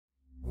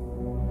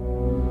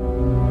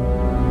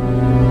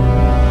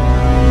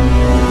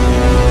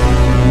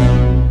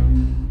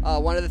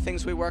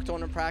worked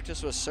on in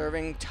practice was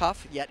serving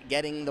tough, yet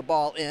getting the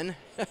ball in.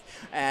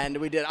 And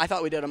I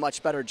thought we did a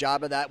much better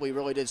job of that. We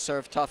really did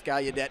serve tough.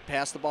 Gallaudet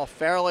passed the ball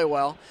fairly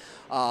well.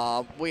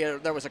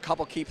 There was a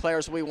couple key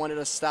players we wanted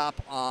to stop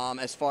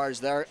as far as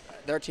their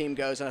team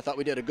goes, and I thought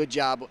we did a good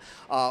job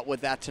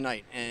with that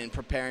tonight and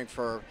preparing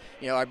for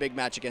our big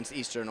match against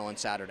Eastern on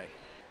Saturday.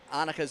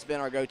 Annika's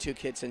been our go-to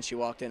kid since she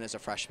walked in as a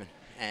freshman,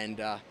 and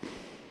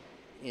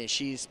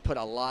she's put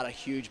a lot of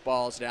huge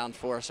balls down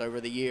for us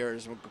over the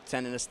years,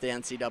 sending us to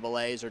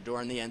NCAAs or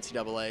during the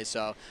NCAAs.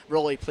 So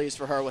really pleased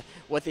for her.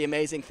 What the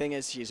amazing thing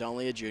is, she's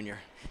only a junior,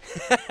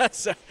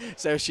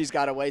 so she's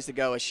got a ways to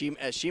go as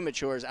she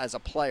matures as a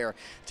player.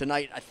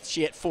 Tonight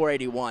she hit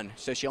 481,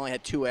 so she only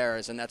had 2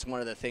 errors, and that's one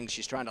of the things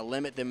she's trying to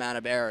limit the amount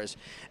of errors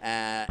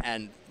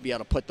and be able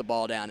to put the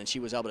ball down, and she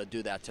was able to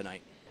do that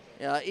tonight.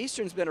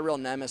 Eastern's been a real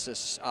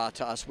nemesis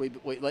to us.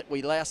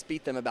 We last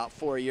beat them about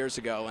 4 years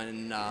ago,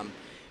 and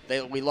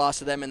we lost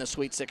to them in the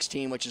Sweet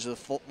 16, which is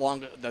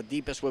the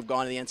deepest we've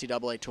gone in the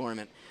NCAA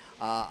tournament.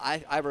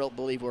 I really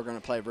believe we're going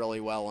to play really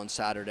well on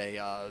Saturday.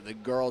 The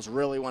girls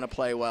really want to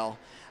play well.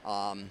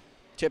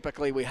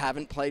 Typically, we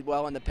haven't played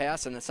well in the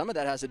past, and some of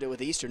that has to do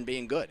with Eastern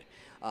being good.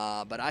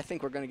 But I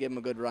think we're going to give them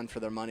a good run for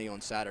their money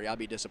on Saturday. I'll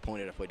be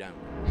disappointed if we don't.